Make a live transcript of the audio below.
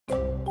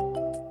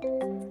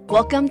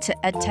Welcome to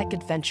EdTech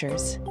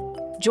Adventures.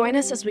 Join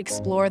us as we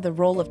explore the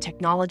role of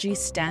technology,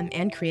 STEM,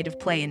 and creative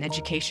play in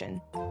education.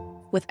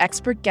 With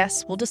expert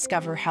guests, we'll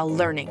discover how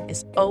learning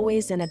is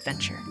always an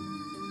adventure.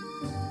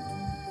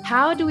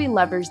 How do we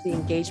leverage the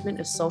engagement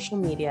of social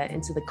media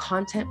into the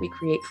content we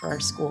create for our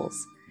schools?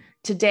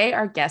 Today,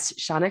 our guest,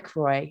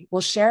 Shaunak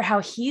will share how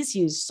he's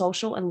used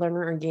social and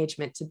learner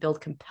engagement to build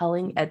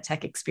compelling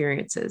EdTech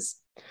experiences.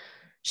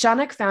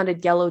 Shaunak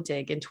founded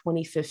YellowDig in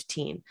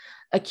 2015,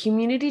 a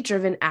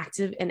community-driven,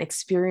 active, and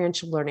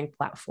experiential learning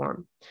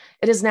platform.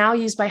 It is now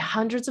used by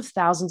hundreds of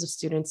thousands of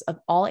students of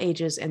all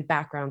ages and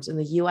backgrounds in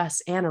the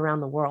US and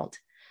around the world.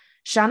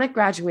 Shaunak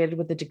graduated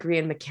with a degree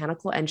in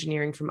mechanical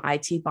engineering from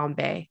IT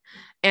Bombay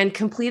and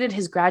completed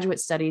his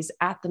graduate studies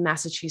at the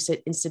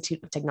Massachusetts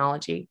Institute of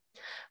Technology.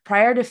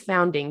 Prior to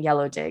founding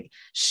YellowDig,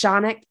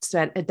 Shaunak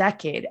spent a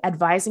decade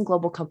advising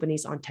global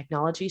companies on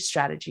technology,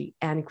 strategy,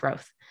 and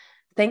growth.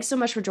 Thanks so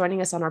much for joining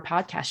us on our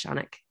podcast,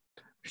 Shaunak.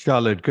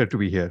 Charlotte, good to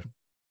be here.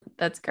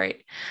 That's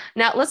great.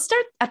 Now, let's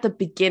start at the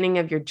beginning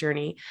of your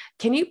journey.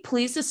 Can you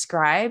please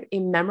describe a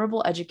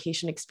memorable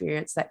education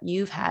experience that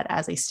you've had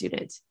as a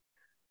student?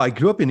 I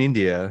grew up in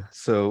India,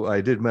 so I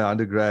did my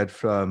undergrad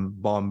from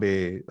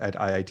Bombay at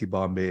IIT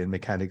Bombay in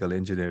mechanical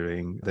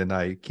engineering. Then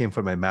I came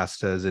for my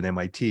master's in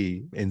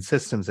MIT in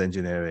systems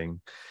engineering.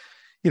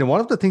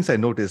 One of the things I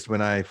noticed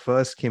when I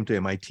first came to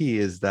MIT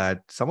is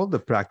that some of the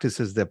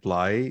practices they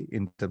apply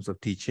in terms of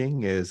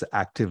teaching is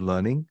active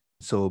learning.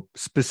 So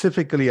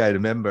specifically, I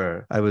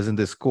remember I was in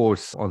this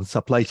course on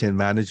supply chain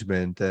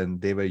management,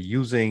 and they were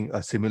using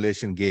a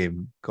simulation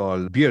game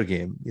called Beer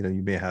Game. You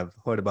may have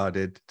heard about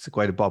it. It's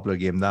quite a popular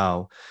game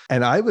now.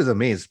 And I was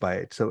amazed by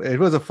it. So it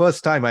was the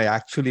first time I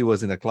actually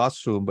was in a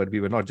classroom, but we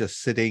were not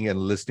just sitting and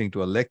listening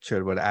to a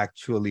lecture, but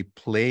actually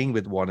playing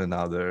with one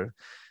another.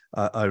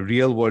 A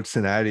real world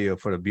scenario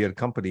for a beer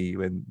company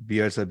when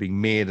beers are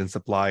being made and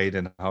supplied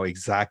and how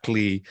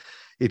exactly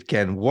it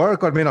can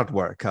work or may not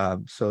work.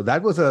 So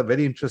that was a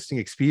very interesting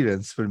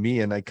experience for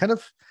me. And I kind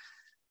of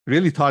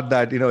really thought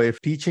that,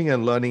 if teaching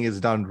and learning is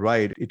done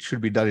right, it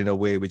should be done in a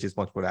way which is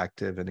much more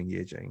active and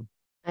engaging.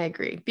 I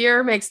agree.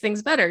 Beer makes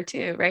things better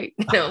too, right?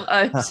 No,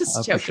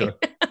 just joking. Sure.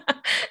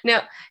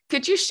 Now,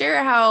 could you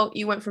share how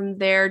you went from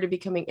there to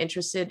becoming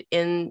interested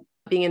in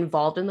being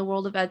involved in the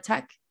world of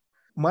EdTech?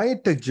 My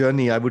tech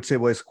journey, I would say,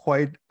 was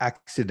quite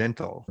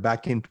accidental.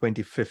 Back in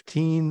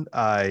 2015,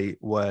 I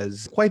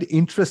was quite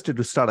interested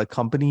to start a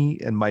company.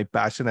 And my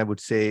passion, I would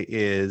say,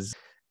 is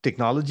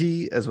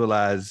technology, as well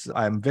as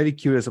I'm very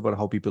curious about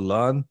how people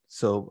learn.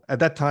 So at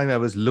that time, I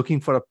was looking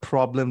for a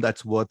problem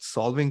that's worth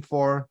solving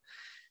for.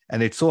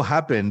 And it so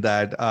happened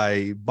that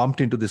I bumped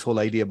into this whole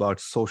idea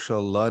about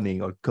social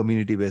learning or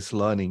community-based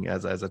learning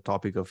as a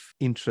topic of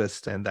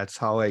interest. And that's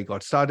how I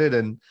got started.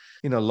 And,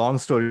 long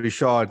story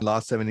short,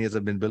 last 7 years,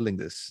 I've been building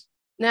this.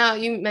 Now,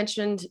 you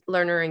mentioned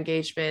learner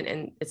engagement,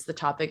 and it's the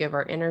topic of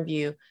our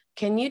interview.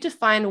 Can you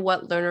define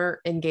what learner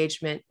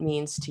engagement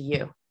means to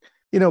you?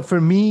 For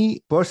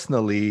me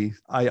personally,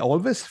 I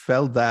always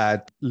felt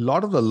that a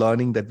lot of the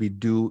learning that we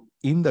do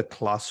in the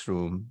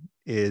classroom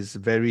is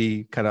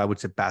very I would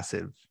say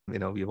passive.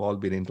 We've all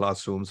been in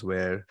classrooms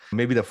where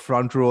maybe the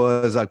front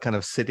rowers are kind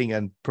of sitting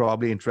and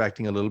probably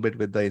interacting a little bit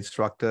with the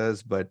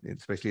instructors, but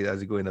especially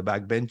as you go in the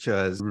back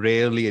benches,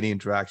 rarely any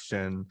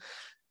interaction,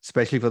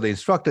 especially for the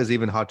instructors,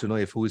 even hard to know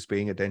if who is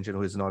paying attention,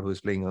 who is not, who is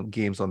playing on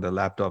games on their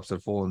laptops or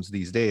phones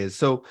these days.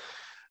 So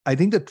I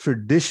think the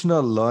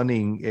traditional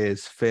learning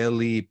is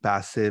fairly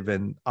passive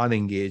and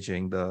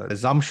unengaging. The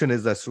assumption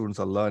is that students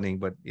are learning,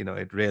 but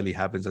it rarely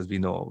happens, as we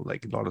know.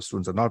 Like a lot of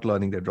students are not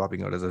learning, they're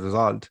dropping out as a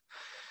result.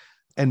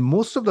 And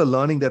most of the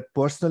learning that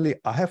personally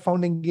I have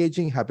found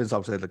engaging happens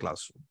outside the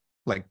classroom,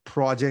 like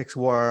projects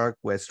work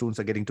where students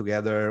are getting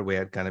together,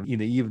 where kind of in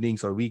the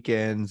evenings or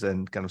weekends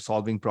and kind of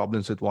solving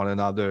problems with one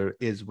another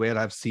is where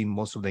I've seen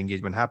most of the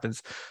engagement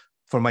happens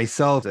for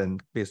myself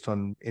and based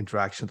on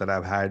interaction that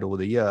I've had over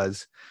the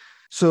years.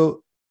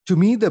 So to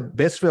me, the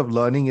best way of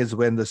learning is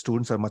when the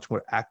students are much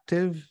more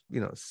active,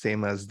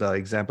 same as the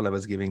example I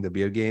was giving, the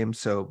beer game.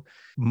 So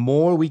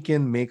more we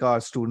can make our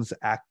students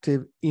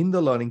active in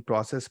the learning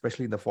process,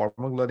 especially in the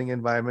formal learning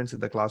environments in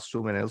the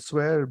classroom and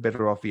elsewhere,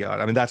 better off we are.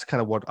 I mean, that's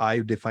kind of what I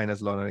define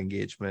as learner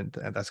engagement.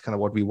 And that's kind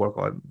of what we work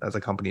on as a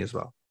company as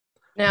well.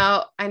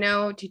 Now, I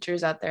know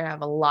teachers out there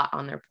have a lot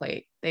on their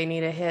plate. They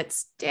need to hit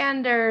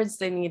standards.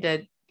 They need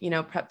to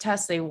prep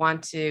tests. They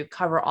want to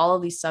cover all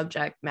of these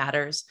subject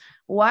matters.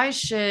 Why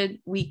should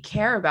we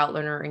care about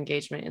learner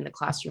engagement in the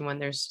classroom when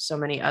there's so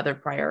many other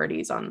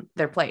priorities on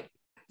their plate?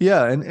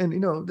 Yeah. And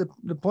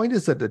the point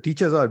is that the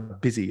teachers are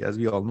busy, as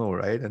we all know,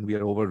 right? And we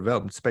are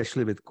overwhelmed,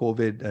 especially with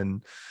COVID.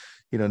 And,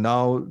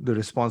 now the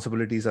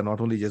responsibilities are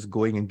not only just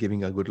going and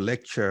giving a good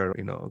lecture,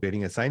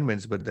 getting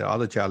assignments, but there are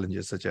other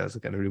challenges such as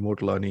kind of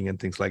remote learning and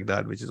things like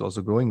that, which is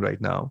also growing right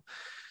now.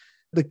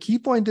 The key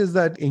point is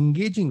that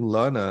engaging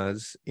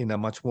learners in a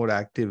much more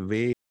active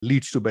way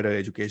leads to better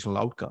educational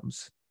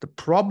outcomes. The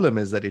problem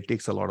is that it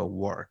takes a lot of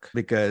work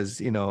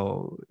because,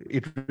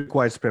 it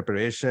requires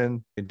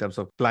preparation in terms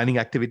of planning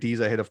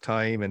activities ahead of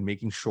time and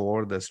making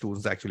sure the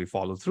students actually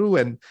follow through.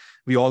 And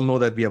we all know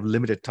that we have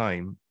limited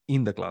time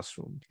in the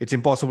classroom. It's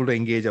impossible to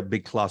engage a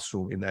big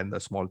classroom in a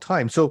small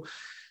time. So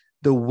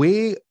the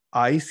way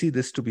I see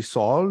this to be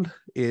solved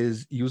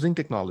is using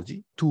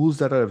technology, tools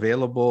that are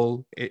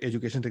available,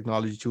 education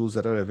technology tools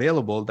that are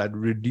available that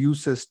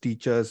reduces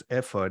teachers'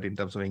 effort in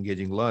terms of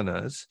engaging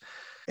learners.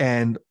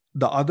 And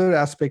the other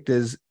aspect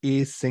is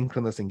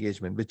asynchronous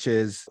engagement, which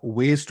is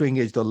ways to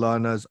engage the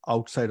learners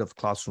outside of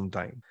classroom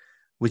time,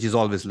 which is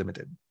always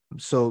limited.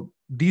 So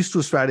these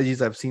two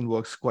strategies I've seen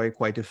works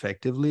quite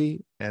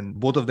effectively. And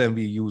both of them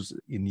we use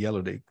in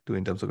Yellowdig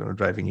in terms of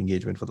driving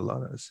engagement for the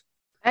learners.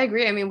 I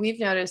agree. I mean, we've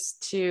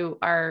noticed too,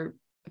 our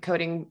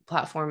coding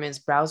platform is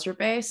browser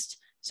based.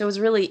 So it's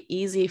really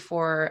easy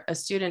for a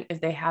student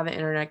if they have an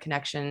internet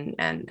connection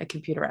and a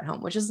computer at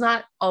home, which is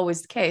not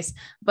always the case.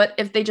 But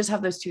if they just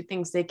have those two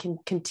things, they can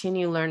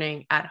continue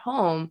learning at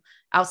home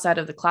outside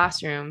of the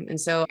classroom. And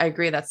so I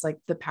agree, that's like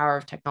the power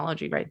of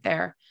technology right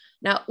there.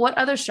 Now, what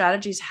other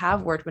strategies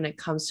have worked when it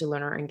comes to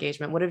learner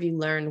engagement? What have you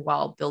learned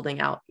while building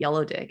out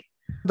Yellowdig?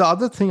 The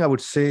other thing I would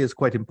say is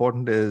quite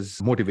important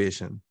is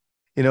motivation.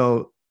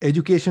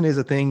 Education is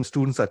a thing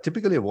students are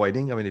typically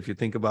avoiding. I mean, if you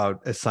think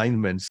about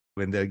assignments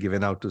when they're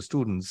given out to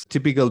students,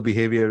 typical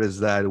behavior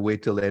is that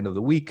wait till the end of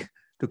the week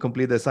to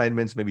complete the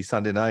assignments, maybe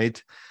Sunday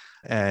night.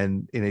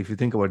 And if you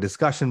think about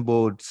discussion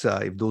boards,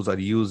 if those are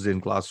used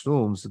in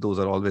classrooms, those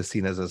are always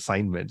seen as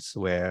assignments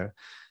where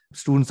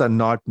students are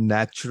not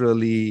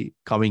naturally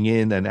coming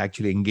in and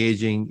actually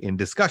engaging in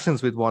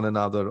discussions with one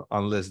another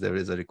unless there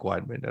is a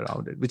requirement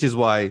around it, which is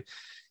why,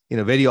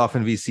 very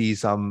often we see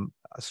some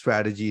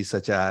strategies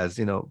such as,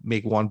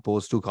 make one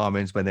post, two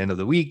comments by the end of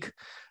the week,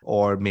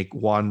 or make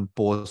one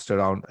post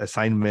around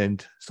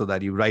assignment so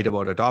that you write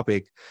about a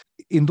topic.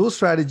 In those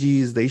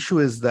strategies, the issue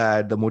is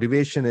that the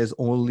motivation is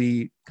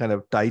only kind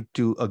of tied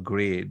to a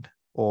grade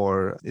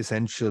or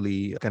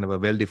essentially kind of a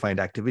well-defined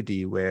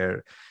activity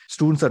where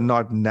students are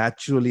not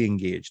naturally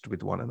engaged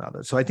with one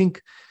another. So I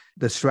think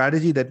the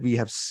strategy that we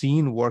have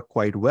seen work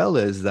quite well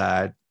is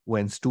that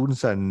when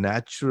students are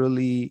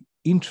naturally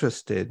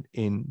interested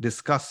in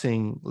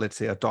discussing, let's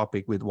say, a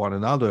topic with one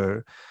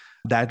another,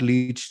 that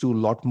leads to a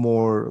lot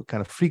more kind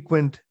of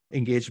frequent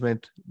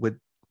engagement with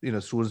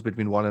students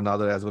between one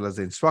another, as well as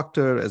the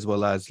instructor, as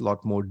well as a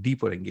lot more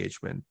deeper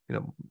engagement,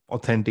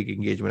 authentic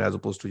engagement, as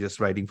opposed to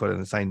just writing for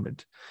an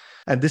assignment.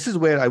 And this is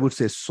where I would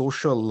say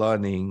social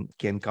learning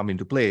can come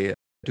into play.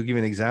 To give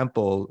an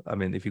example, I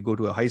mean, if you go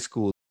to a high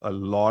school, a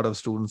lot of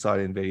students are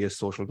in various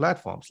social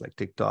platforms like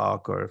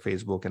TikTok or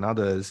Facebook and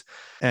others,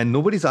 and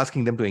nobody's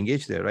asking them to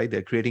engage there, right?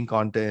 They're creating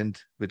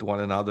content with one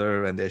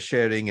another and they're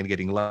sharing and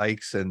getting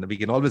likes. And we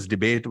can always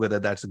debate whether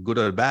that's good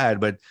or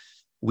bad, but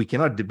we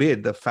cannot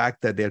debate the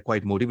fact that they're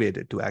quite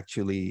motivated to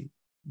actually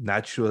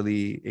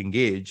naturally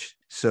engage.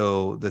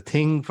 So the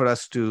thing for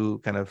us to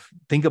kind of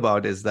think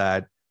about is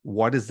that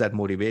what is that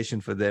motivation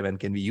for them, and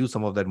can we use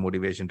some of that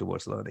motivation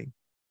towards learning?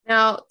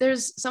 Now,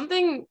 there's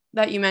something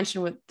that you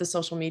mentioned with the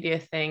social media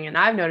thing, and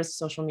I've noticed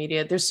social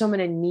media, there's so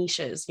many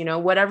niches,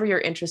 whatever you're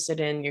interested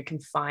in, you can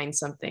find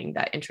something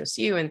that interests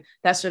you, and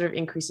that sort of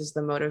increases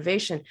the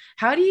motivation.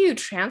 How do you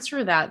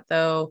transfer that,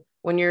 though,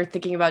 when you're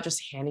thinking about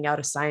just handing out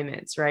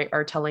assignments, right?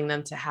 Or telling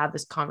them to have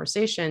this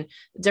conversation?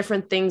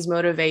 Different things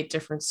motivate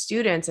different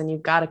students, and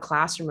you've got a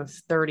classroom of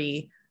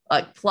 30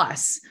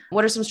 plus.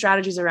 What are some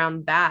strategies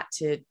around that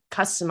to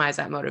customize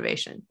that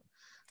motivation?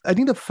 I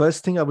think the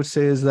first thing I would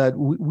say is that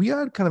we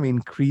are kind of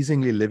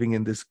increasingly living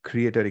in this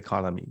creator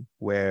economy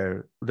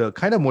where the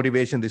kind of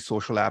motivation these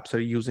social apps are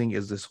using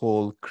is this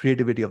whole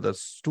creativity of the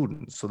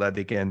students so that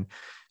they can,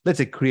 let's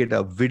say, create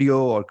a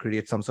video or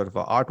create some sort of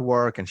a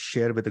artwork and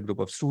share with a group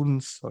of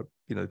students or,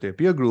 their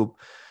peer group.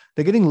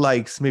 They're getting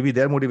likes. Maybe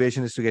their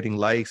motivation is to getting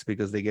likes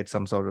because they get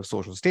some sort of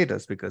social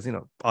status because,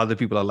 other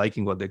people are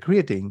liking what they're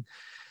creating.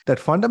 That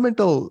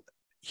fundamental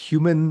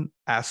human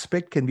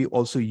aspect can be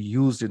also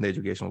used in the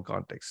educational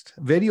context.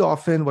 Very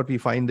often what we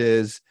find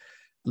is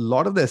a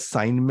lot of the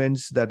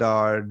assignments that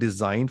are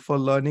designed for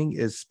learning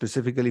is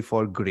specifically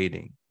for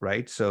grading,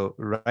 right? So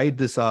write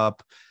this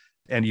up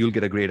and you'll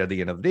get a grade at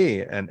the end of the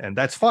day. And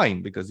that's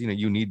fine because,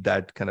 you need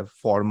that kind of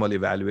formal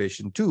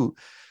evaluation too.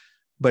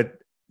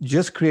 But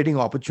just creating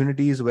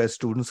opportunities where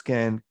students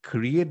can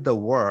create the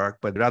work,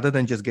 but rather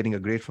than just getting a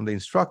grade from the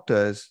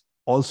instructors,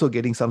 also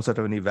getting some sort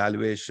of an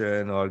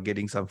evaluation or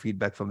getting some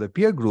feedback from the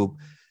peer group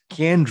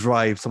can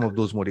drive some of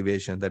those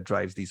motivation that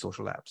drives these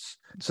social apps.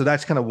 So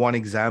that's kind of one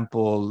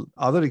example.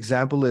 Other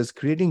example is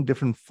creating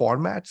different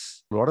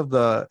formats. A lot of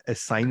the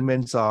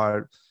assignments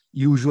are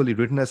usually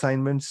written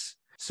assignments.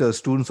 So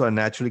students who are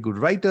naturally good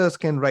writers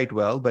can write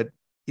well, but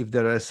if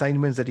there are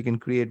assignments that you can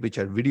create which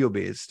are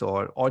video-based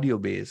or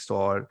audio-based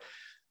or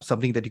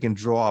something that you can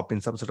draw up in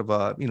some sort of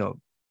a,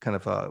 kind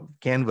of a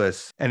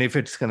canvas. And if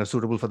it's kind of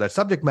suitable for that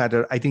subject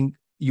matter, I think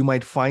you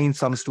might find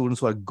some students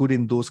who are good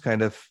in those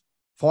kind of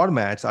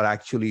formats are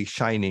actually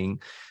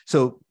shining.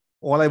 So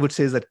all I would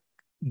say is that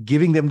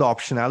giving them the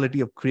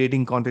optionality of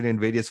creating content in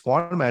various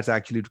formats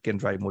actually can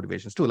drive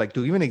motivations too. Like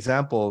to give an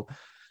example,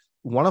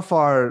 one of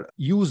our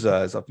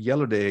users of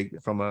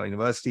Yellowdig from a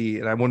university,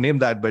 and I won't name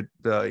that, but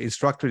the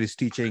instructor is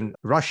teaching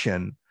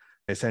Russian,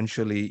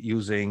 essentially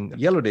using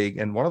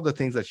Yellowdig. And one of the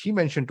things that she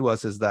mentioned to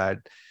us is that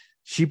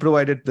she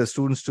provided the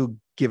students to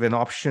give an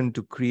option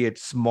to create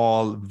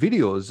small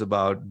videos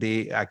about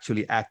they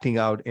actually acting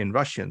out in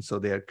Russian. So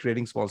they are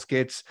creating small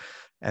skits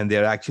and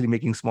they're actually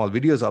making small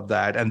videos of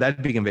that. And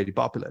that became very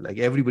popular. Like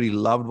everybody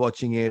loved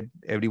watching it.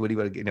 Everybody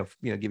were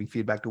giving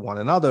feedback to one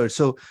another.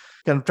 So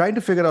kind of trying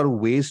to figure out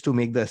ways to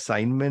make the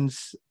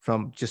assignments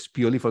from just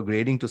purely for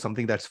grading to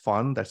something that's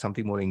fun, that's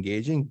something more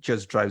engaging,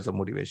 just drives the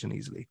motivation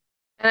easily.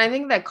 And I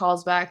think that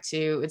calls back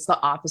to it's the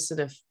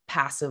opposite of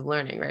passive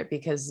learning, right?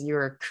 Because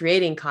you're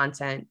creating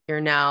content. You're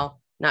now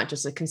not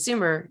just a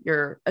consumer,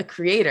 you're a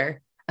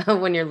creator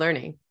when you're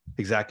learning.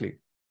 Exactly.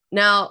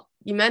 Now,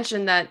 you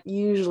mentioned that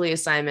usually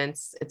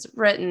assignments, it's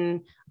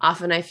written.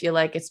 Often I feel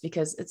like it's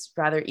because it's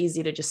rather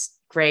easy to just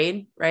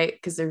grade, right?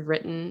 Because they're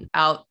written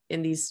out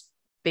in these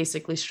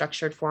basically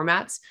structured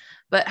formats.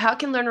 But how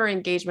can learner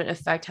engagement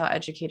affect how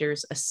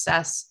educators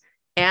assess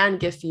and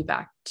give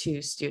feedback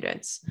to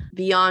students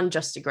beyond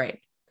just a grade?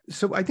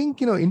 So I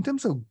think, in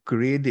terms of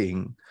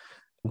grading,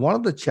 one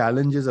of the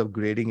challenges of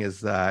grading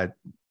is that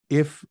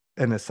if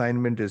an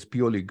assignment is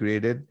purely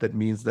graded, that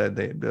means that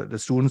the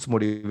student's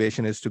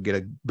motivation is to get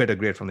a better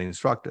grade from the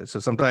instructor. So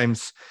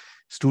sometimes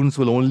students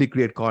will only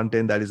create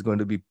content that is going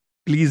to be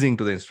pleasing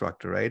to the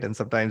instructor, right? And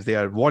sometimes they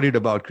are worried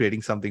about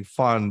creating something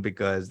fun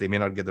because they may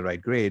not get the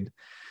right grade.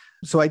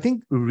 So I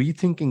think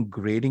rethinking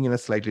grading in a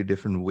slightly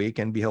different way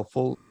can be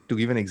helpful. To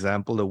give an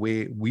example, the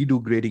way we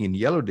do grading in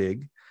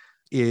Yellowdig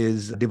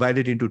is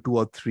divided into 2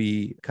 or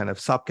 3 kind of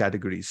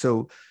subcategories.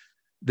 So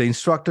the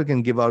instructor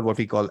can give out what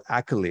we call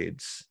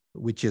accolades,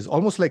 which is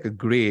almost like a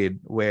grade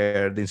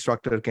where the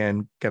instructor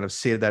can kind of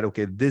say that,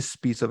 okay, this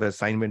piece of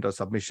assignment or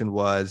submission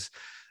was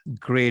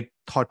great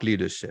thought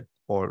leadership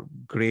or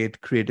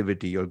great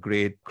creativity or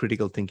great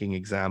critical thinking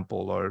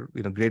example or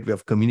great way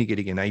of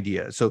communicating an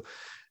idea. So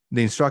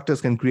the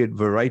instructors can create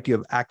variety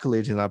of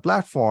accolades in our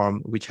platform,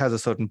 which has a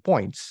certain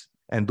points.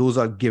 And those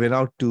are given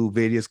out to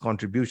various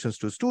contributions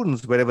to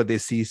students wherever they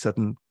see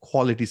certain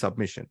quality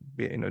submission,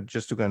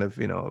 just to kind of,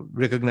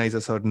 recognize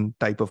a certain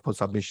type of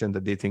submission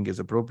that they think is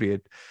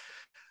appropriate.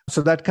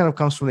 So that kind of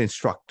comes from the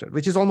instructor,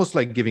 which is almost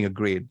like giving a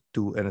grade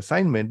to an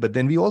assignment. But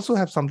then we also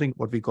have something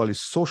what we call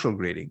is social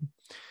grading,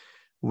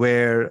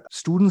 where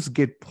students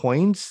get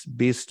points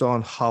based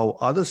on how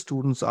other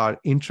students are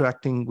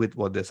interacting with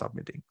what they're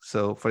submitting.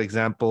 So for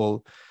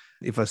example,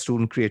 if a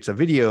student creates a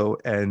video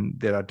and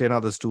there are 10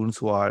 other students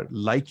who are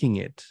liking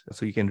it,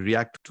 so you can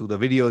react to the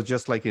video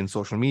just like in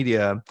social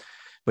media,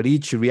 but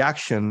each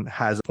reaction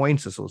has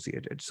points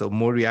associated. So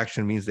more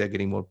reaction means they're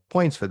getting more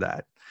points for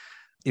that.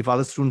 If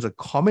other students are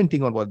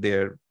commenting on what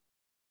they're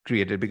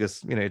created because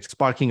it's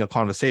sparking a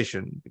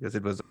conversation because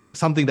it was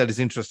something that is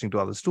interesting to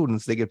other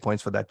students, they get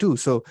points for that too.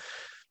 So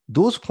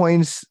those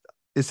points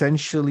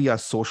essentially are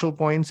social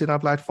points in our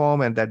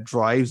platform, and that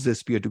drives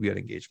this peer-to-peer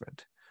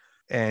engagement.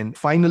 And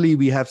finally,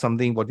 we have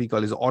something what we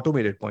call is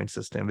automated point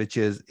system, which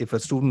is if a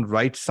student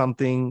writes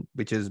something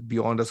which is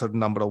beyond a certain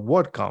number of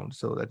word count,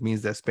 so that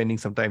means they're spending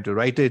some time to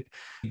write it,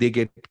 they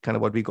get kind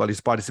of what we call is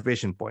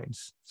participation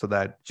points. So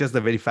that just the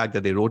very fact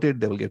that they wrote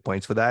it, they will get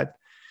points for that.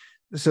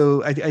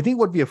 So I think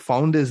what we have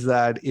found is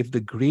that if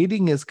the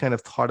grading is kind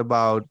of thought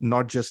about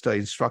not just an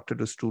instructor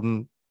to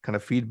student kind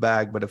of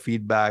feedback, but a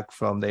feedback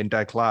from the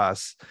entire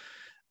class,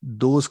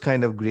 those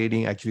kind of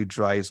grading actually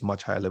drives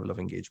much higher level of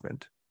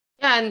engagement.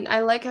 Yeah, and I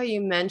like how you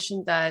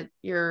mentioned that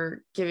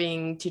you're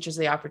giving teachers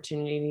the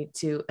opportunity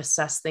to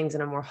assess things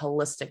in a more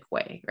holistic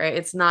way, right?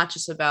 It's not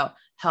just about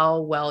how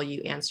well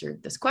you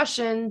answered this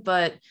question,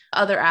 but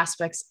other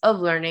aspects of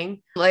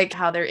learning, like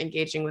how they're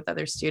engaging with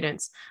other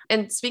students.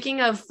 And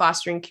speaking of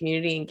fostering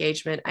community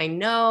engagement, I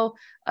know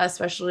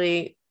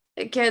especially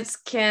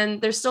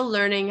they're still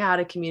learning how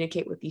to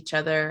communicate with each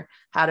other,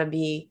 how to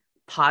be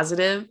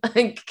positive,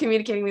 like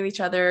communicating with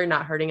each other,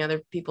 not hurting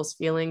other people's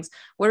feelings.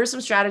 What are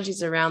some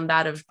strategies around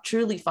that of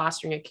truly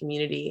fostering a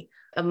community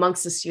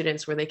amongst the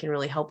students where they can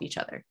really help each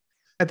other?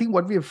 I think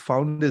what we have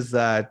found is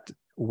that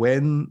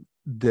when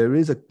there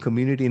is a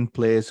community in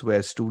place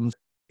where students,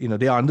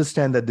 they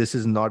understand that this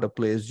is not a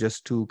place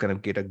just to kind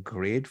of get a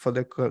grade for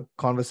their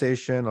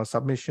conversation or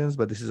submissions,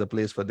 but this is a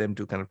place for them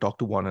to kind of talk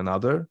to one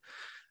another,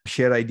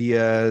 share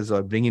ideas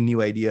or bring in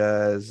new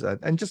ideas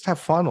and just have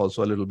fun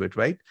also a little bit,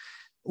 right?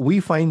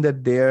 We find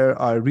that there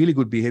are really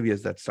good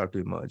behaviors that start to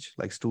emerge.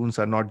 Like students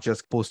are not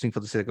just posting for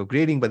the sake of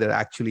grading, but they're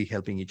actually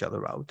helping each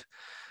other out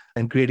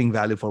and creating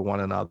value for one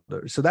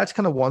another. So that's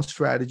kind of one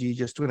strategy,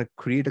 just to kind of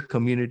create a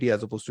community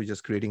as opposed to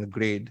just creating a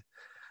grade.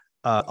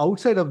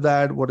 Outside of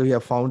that, what we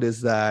have found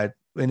is that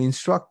when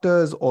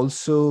instructors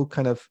also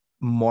kind of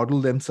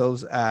model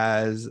themselves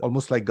as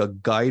almost like a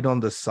guide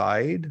on the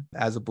side,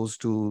 as opposed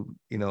to,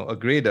 a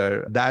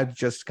grader, that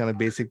just kind of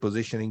basic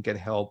positioning can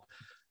help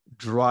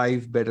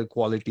drive better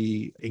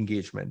quality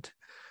engagement.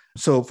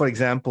 So, for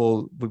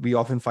example, we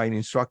often find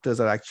instructors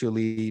are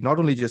actually not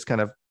only just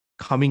kind of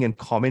coming and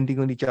commenting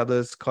on each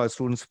other's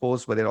students'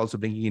 posts, but they're also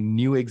bringing in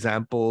new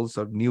examples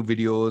or new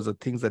videos or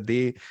things that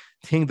they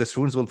think the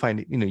students will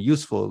find,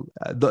 useful.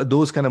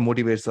 Those kind of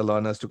motivates the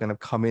learners to kind of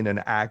come in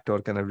and act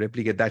or kind of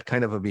replicate that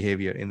kind of a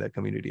behavior in the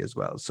community as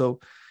well. So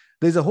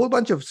there's a whole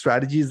bunch of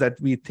strategies that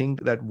we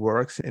think that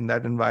works in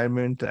that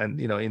environment. And,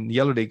 in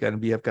Yellow Day,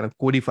 we have kind of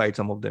codified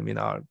some of them in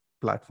our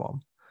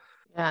platform.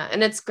 Yeah.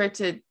 And it's great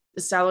to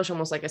establish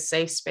almost like a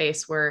safe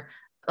space where,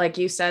 like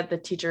you said, the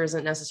teacher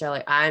isn't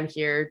necessarily, I'm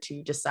here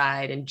to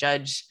decide and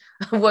judge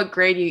what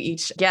grade you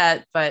each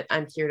get, but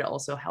I'm here to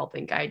also help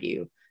and guide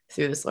you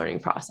through this learning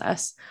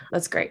process.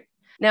 That's great.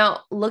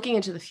 Now, looking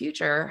into the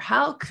future,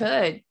 how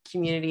could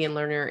community and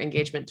learner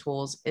engagement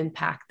tools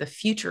impact the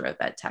future of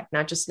EdTech,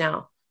 not just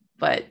now,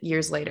 but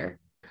years later?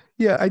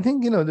 Yeah, I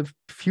think, the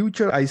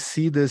future, I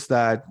see this,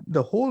 that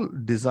the whole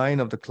design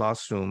of the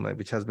classroom,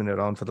 which has been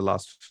around for the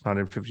last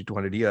 150,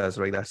 200 years,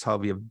 right? That's how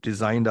we have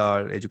designed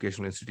our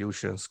educational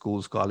institutions,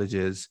 schools,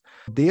 colleges.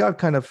 They are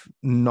kind of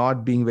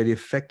not being very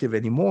effective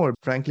anymore,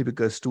 frankly,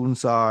 because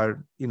students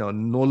are,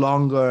 no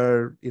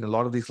longer, a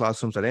lot of these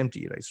classrooms are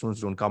empty, right?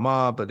 Students don't come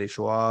up, but they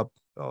show up.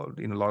 Or,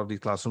 a lot of these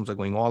classrooms are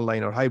going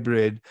online or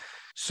hybrid.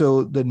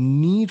 So the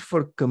need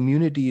for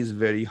community is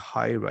very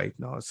high right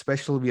now,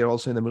 especially we are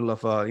also in the middle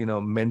of a,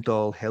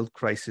 mental health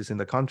crisis in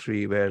the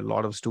country where a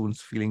lot of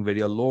students feeling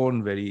very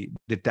alone, very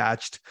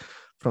detached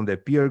from their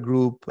peer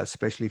group,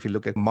 especially if you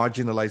look at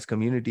marginalized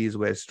communities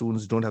where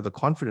students don't have the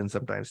confidence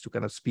sometimes to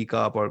kind of speak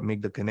up or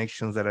make the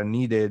connections that are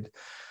needed.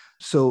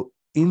 So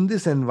in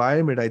this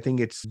environment, I think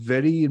it's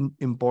very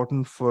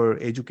important for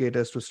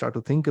educators to start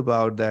to think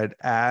about that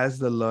as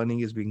the learning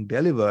is being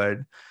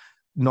delivered,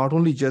 not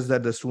only just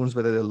that the students,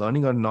 whether they're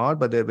learning or not,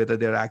 but whether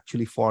they're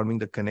actually forming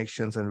the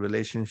connections and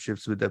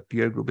relationships with their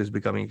peer group is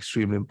becoming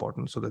extremely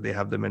important so that they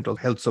have the mental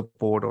health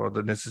support or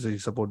the necessary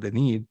support they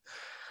need.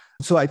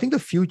 So I think the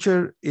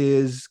future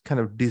is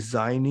kind of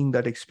designing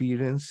that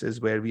experience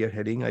is where we are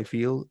heading, I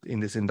feel,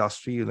 in this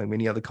industry. Like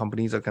many other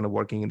companies are kind of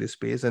working in this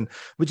space, and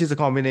which is a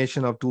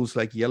combination of tools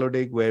like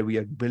Yellowdig, where we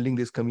are building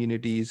these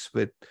communities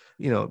with,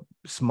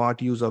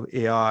 smart use of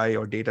AI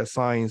or data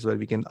science, where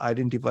we can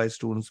identify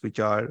students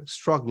which are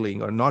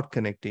struggling or not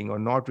connecting or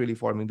not really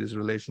forming these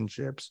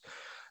relationships,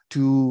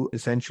 to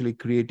essentially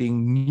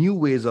creating new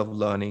ways of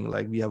learning.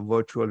 Like we have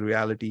virtual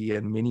reality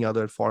and many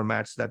other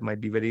formats that might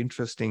be very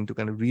interesting to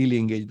kind of really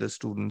engage the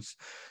students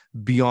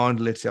beyond,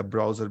 let's say, a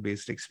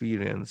browser-based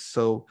experience.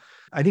 So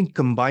I think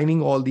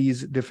combining all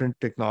these different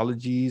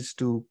technologies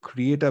to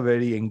create a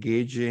very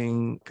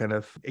engaging kind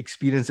of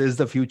experience is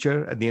the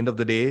future at the end of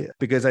the day,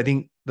 because I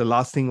think the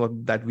last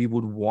thing that we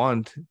would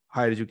want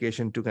higher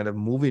education to kind of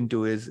move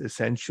into is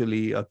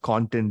essentially a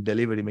content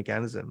delivery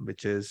mechanism,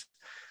 which is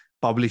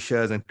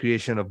publishers and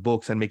creation of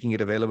books and making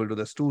it available to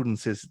the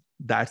students.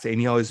 That's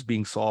anyhow is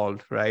being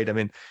solved, right? I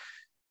mean,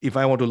 if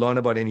I want to learn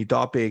about any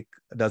topic,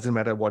 it doesn't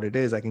matter what it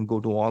is, I can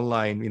go to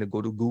online,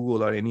 go to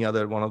Google or any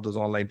other one of those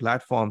online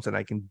platforms, and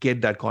I can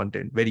get that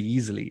content very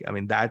easily. I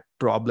mean, that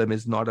problem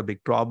is not a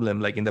big problem.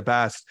 Like in the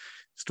past,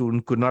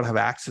 student could not have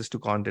access to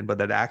content, but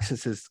that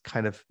access is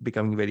kind of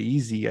becoming very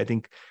easy. I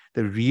think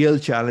the real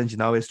challenge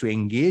now is to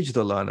engage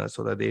the learner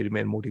so that they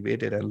remain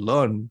motivated and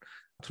learn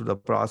through the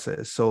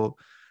process. So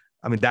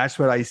I mean, that's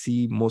where I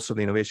see most of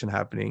the innovation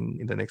happening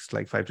in the next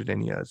like 5 to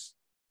 10 years.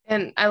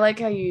 And I like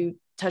how you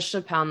touched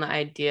upon the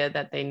idea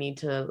that they need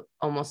to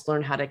almost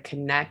learn how to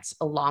connect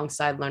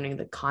alongside learning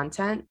the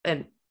content.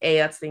 And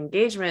that's the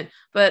engagement.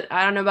 But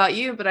I don't know about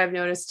you, but I've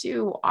noticed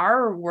too,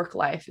 our work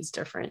life is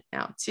different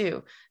now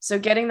too. So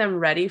getting them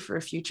ready for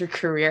future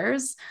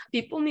careers,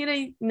 people need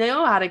to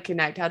know how to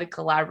connect, how to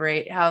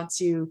collaborate, how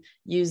to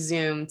use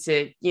Zoom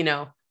to,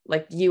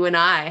 like you and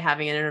I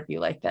having an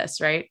interview like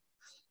this, right?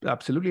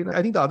 Absolutely.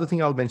 I think the other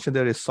thing I'll mention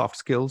there is soft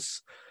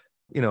skills.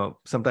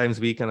 Sometimes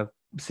we kind of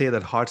say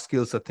that hard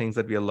skills are things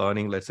that we are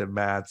learning, let's say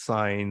math,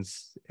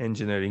 science,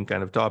 engineering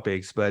kind of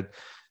topics, but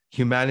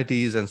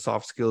humanities and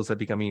soft skills are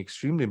becoming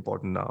extremely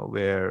important now,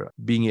 where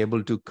being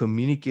able to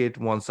communicate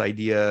one's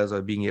ideas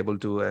or being able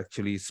to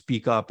actually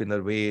speak up in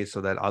a way so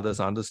that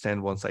others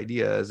understand one's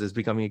ideas is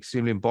becoming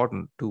extremely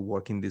important to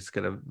work in this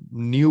kind of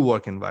new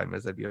work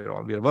environments that we are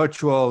on. We are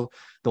virtual.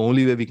 The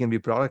only way we can be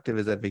productive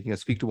is that we can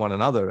speak to one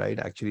another, right?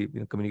 Actually,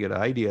 communicate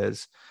our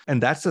ideas.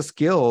 And that's a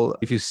skill.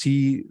 If you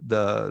see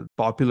the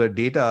popular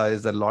data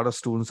is that a lot of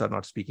students are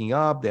not speaking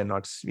up. They're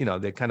not,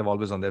 they're kind of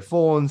always on their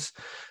phones.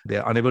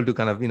 They're unable to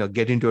kind of,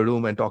 get into a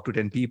room and talk to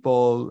 10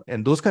 people.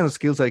 And those kind of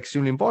skills are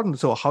extremely important.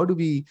 So how do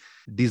we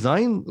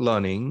design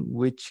learning,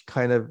 which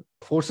kind of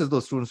forces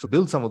those students to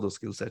build some of those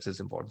skill sets is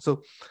important.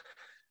 So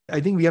I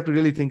think we have to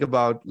really think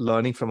about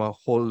learning from a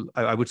whole,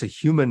 I would say,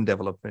 human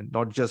development,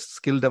 not just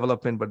skill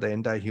development, but the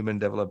entire human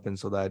development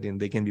so that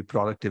they can be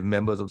productive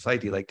members of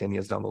society like 10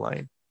 years down the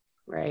line.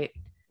 Right.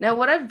 Now,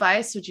 what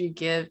advice would you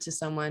give to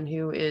someone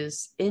who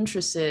is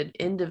interested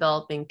in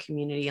developing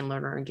community and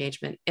learner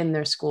engagement in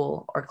their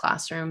school or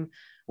classroom?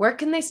 Where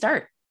can they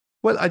start?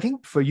 Well, I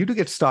think for you to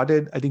get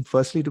started, I think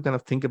firstly to kind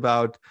of think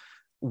about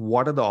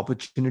what are the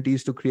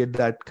opportunities to create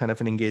that kind of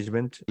an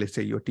engagement? Let's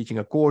say you're teaching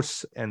a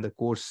course and the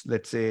course,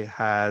 let's say,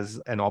 has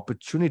an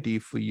opportunity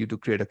for you to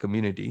create a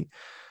community.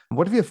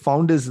 What we have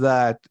found is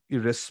that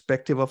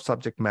irrespective of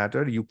subject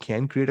matter, you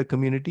can create a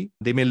community.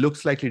 They may look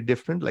slightly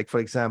different. Like, for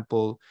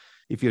example,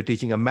 if you're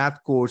teaching a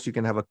math course, you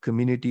can have a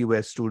community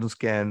where students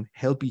can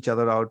help each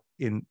other out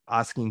in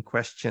asking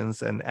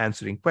questions and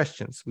answering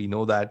questions. We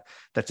know that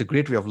that's a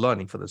great way of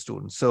learning for the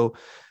students. So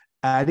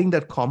adding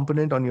that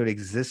component on your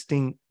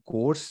existing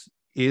course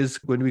is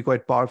going to be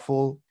quite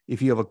powerful.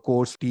 If you have a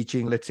course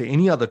teaching, let's say,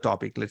 any other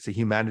topic, let's say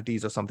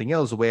humanities or something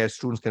else, where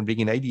students can bring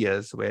in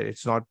ideas, where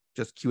it's not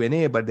just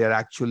Q&A, but they're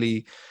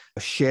actually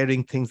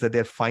sharing things that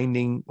they're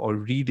finding or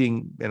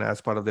reading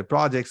as part of their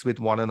projects with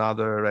one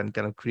another and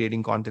kind of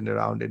creating content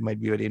around it, might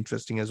be very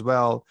interesting as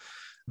well.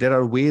 There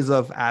are ways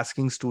of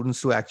asking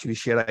students to actually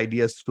share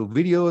ideas through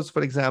videos,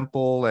 for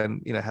example,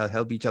 and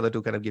help each other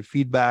to kind of give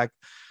feedback.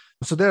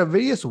 So there are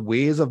various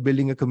ways of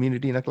building a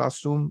community in a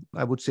classroom,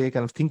 I would say,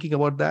 kind of thinking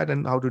about that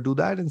and how to do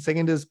that. And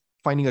second is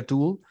finding a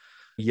tool.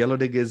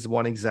 Yellowdig is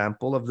one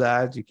example of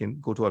that. You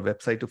can go to our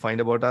website to find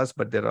about us,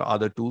 but there are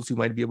other tools you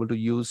might be able to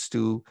use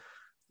to,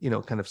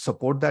 kind of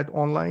support that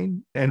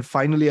online. And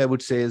finally, I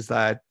would say is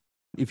that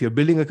if you're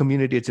building a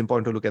community, it's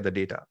important to look at the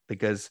data,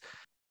 because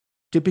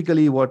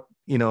typically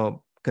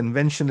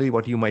conventionally,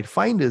 what you might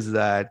find is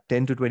that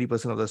 10 to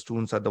 20% of the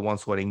students are the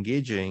ones who are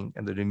engaging,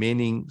 and the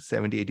remaining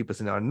 70,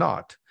 80% are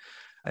not.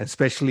 And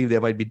especially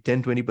there might be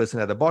 10, 20%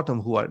 at the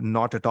bottom who are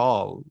not at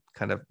all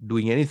kind of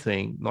doing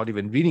anything, not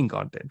even reading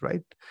content,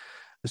 right?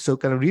 So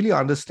kind of really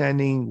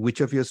understanding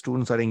which of your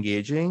students are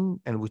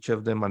engaging and which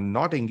of them are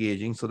not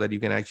engaging, so that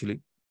you can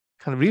actually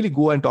kind of really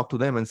go and talk to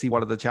them and see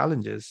what are the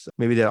challenges.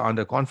 Maybe they're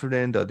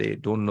underconfident, or they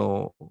don't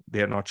know,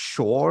 they're not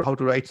sure how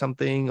to write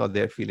something, or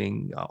they're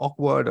feeling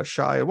awkward or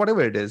shy or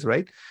whatever it is,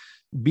 right?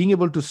 Being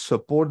able to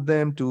support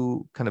them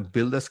to kind of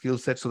build a skill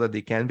set so that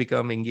they can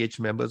become engaged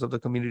members of the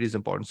community is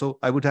important. So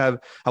I would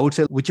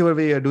say whichever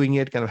way you're doing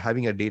it, kind of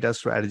having a data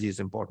strategy is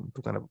important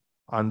to kind of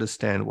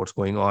understand what's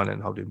going on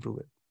and how to improve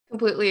it.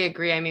 Completely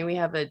agree. I mean, we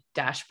have a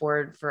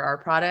dashboard for our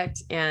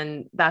product,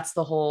 and that's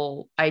the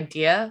whole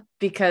idea,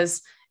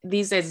 because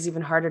these days it's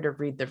even harder to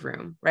read the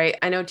room, right?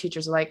 I know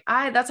teachers are like,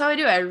 that's how I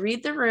do it. I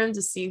read the room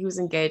to see who's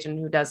engaged and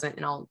who doesn't,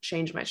 and I'll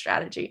change my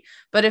strategy.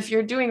 But if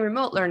you're doing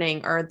remote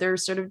learning, or they're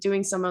sort of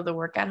doing some of the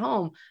work at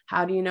home,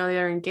 how do you know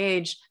they're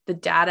engaged? The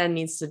data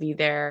needs to be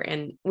there,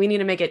 and we need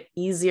to make it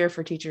easier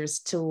for teachers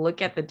to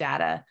look at the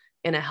data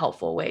in a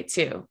helpful way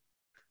too.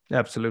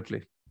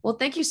 Absolutely. Well,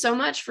 thank you so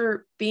much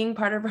for being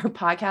part of our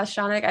podcast,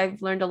 Shaunak.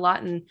 I've learned a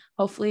lot, and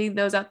hopefully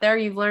those out there,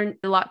 you've learned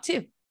a lot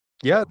too.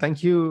 Yeah,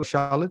 thank you,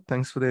 Charlotte.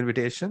 Thanks for the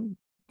invitation.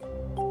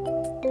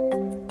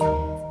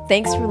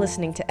 Thanks for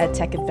listening to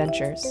EdTech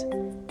Adventures.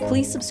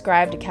 Please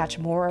subscribe to catch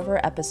more of our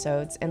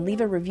episodes and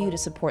leave a review to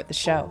support the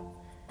show.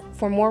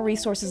 For more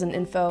resources and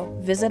info,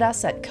 visit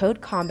us at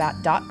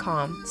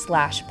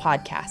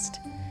codecombat.com/podcast.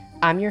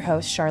 I'm your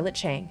host, Charlotte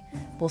Chang.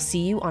 We'll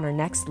see you on our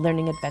next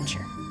learning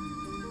adventure.